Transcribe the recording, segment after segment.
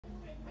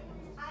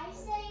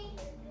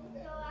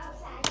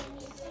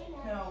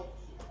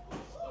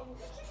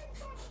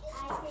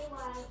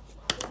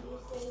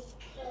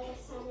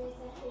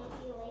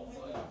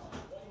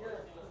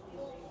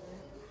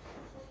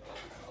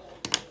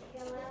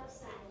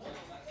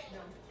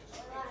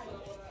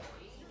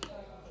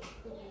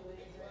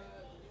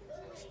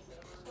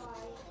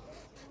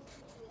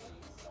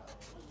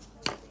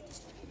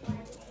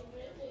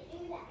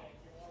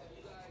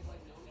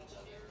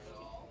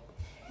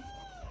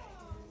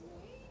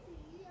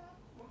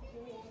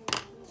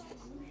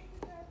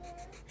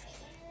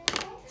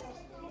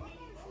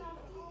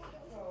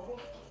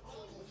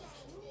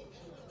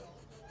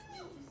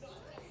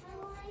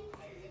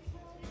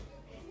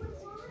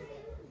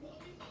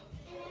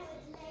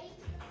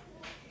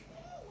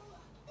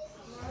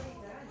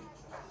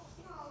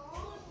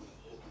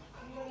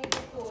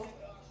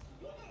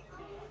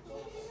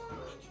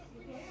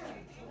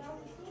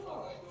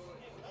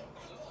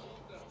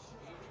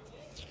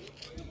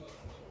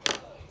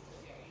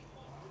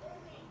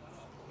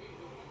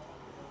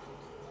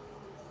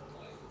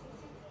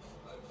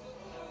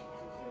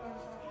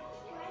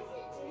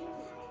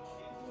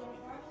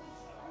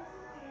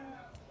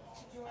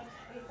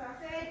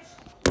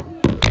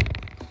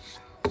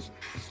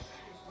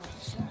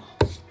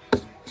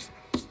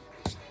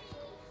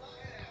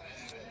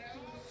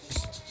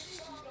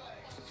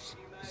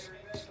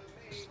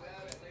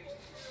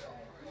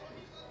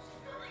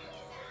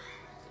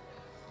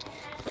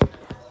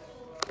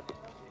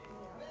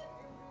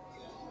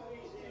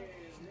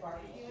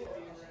barbecue.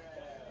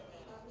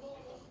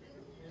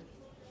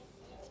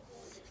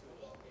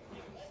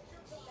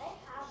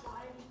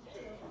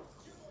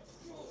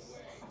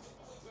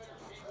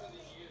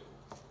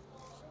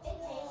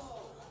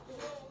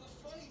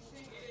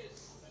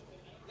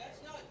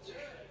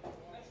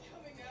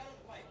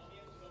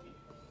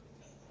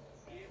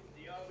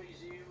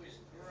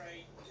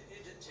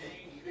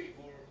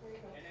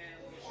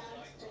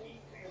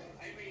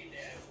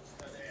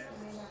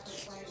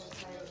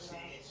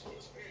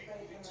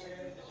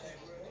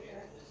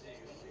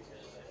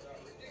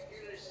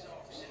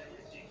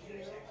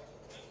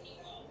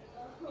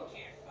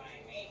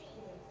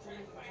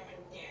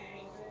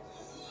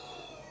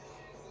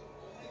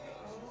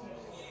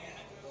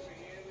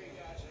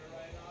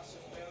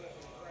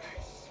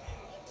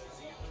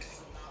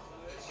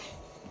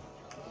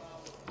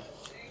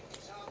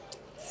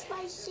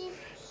 Spicy.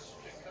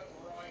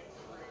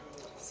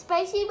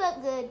 Spicy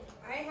but good.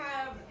 I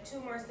have 2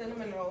 more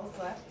cinnamon rolls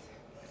left.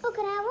 Oh,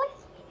 can I have one?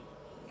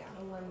 Yeah,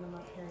 I'll warm them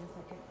up here in a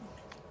second.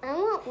 I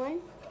want one.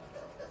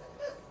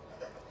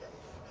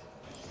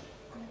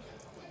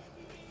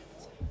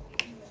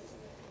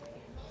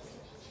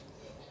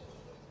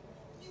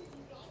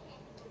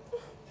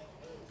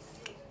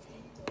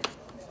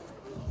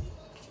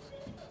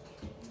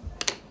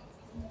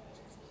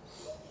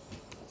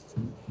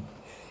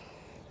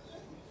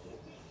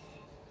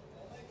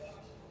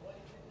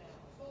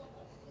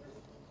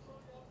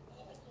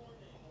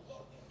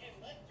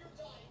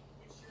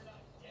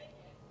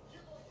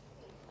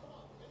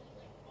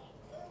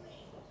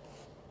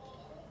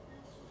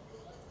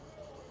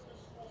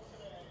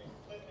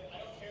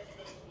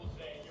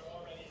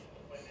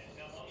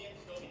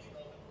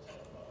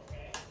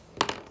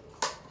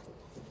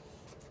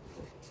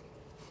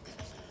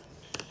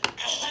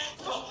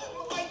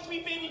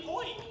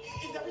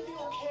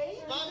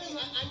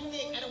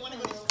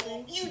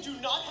 You do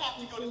not have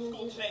to go to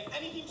school today.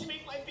 Anything to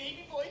make my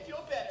baby boy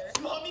feel better.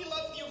 Mommy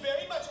loves you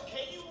very much,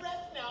 okay? You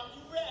rest now.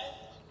 You rest.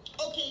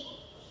 Okay.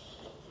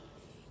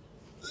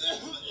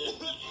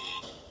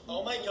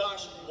 Oh my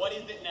gosh, what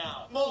is it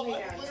now? Mom,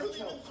 I've literally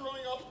been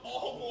throwing up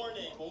all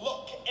morning.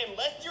 Look,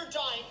 unless you're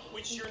dying,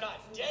 which you're not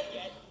dead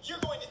yet, you're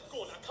going to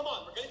school. Now, come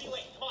on, we're going to be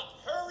late. Come on,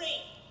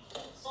 hurry.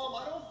 Mom,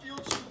 I don't feel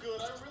too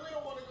good. I really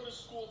don't want to go to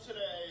school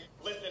today.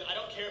 Listen, I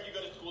don't care if you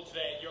go to school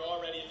today. You're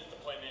already a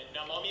disappointment.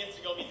 Now, Mommy has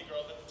to go meet the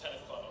girls at the tennis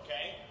club,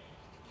 okay?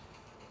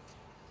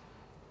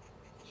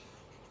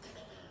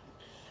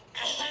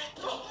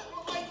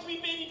 My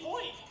sweet baby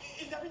boy,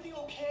 is everything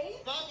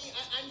okay? Mommy,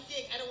 I'm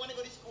sick. I don't want to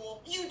go to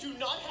school. You do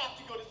not have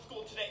to go to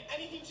school today.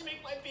 Anything to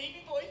make my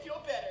baby boy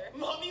feel better.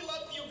 Mommy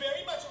loves you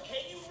very much,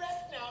 okay? You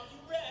rest now. You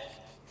rest.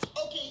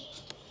 Okay.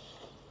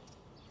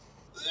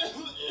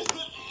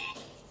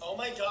 Oh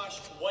my gosh,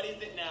 what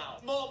is it now?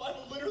 Mom,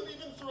 I've literally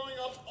been throwing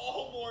up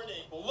all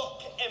morning.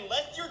 Look,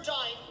 unless you're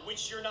dying,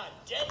 which you're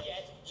not dead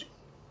yet,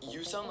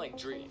 You sound like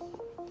Dream.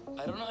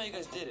 I don't know how you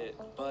guys did it,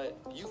 but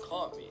you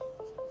caught me.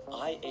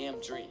 I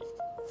am Dream.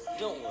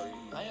 Don't worry,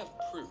 I have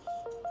proof.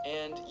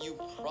 And you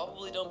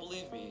probably don't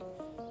believe me,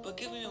 but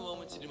give me a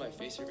moment to do my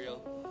face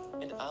reveal,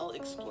 and I'll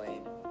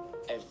explain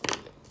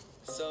everything.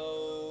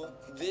 So,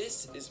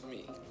 this is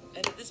me.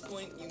 And at this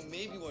point, you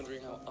may be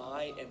wondering how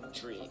I am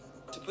Dream.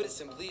 To put it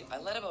simply, I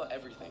lied about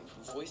everything,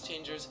 from voice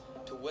changers,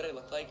 to what I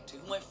look like, to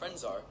who my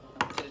friends are,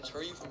 to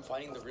deter you from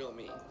finding the real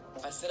me.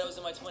 I said I was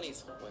in my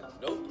 20s, when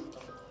nope,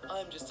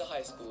 I'm just a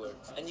high schooler.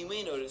 And you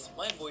may notice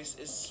my voice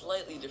is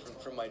slightly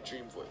different from my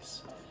dream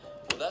voice.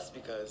 Well, that's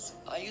because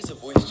I use a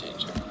voice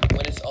changer.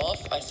 When it's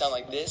off, I sound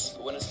like this,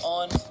 but when it's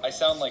on, I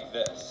sound like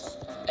this.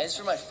 As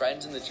for my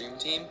friends in the dream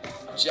team,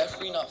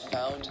 Jeffrey Not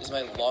Found is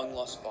my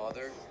long-lost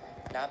father,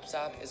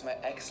 Knapsack is my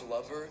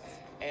ex-lover,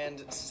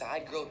 and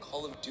Sad Girl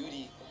Call of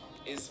Duty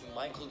is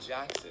Michael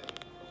Jackson.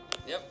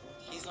 Yep,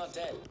 he's not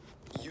dead.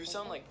 You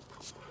sound like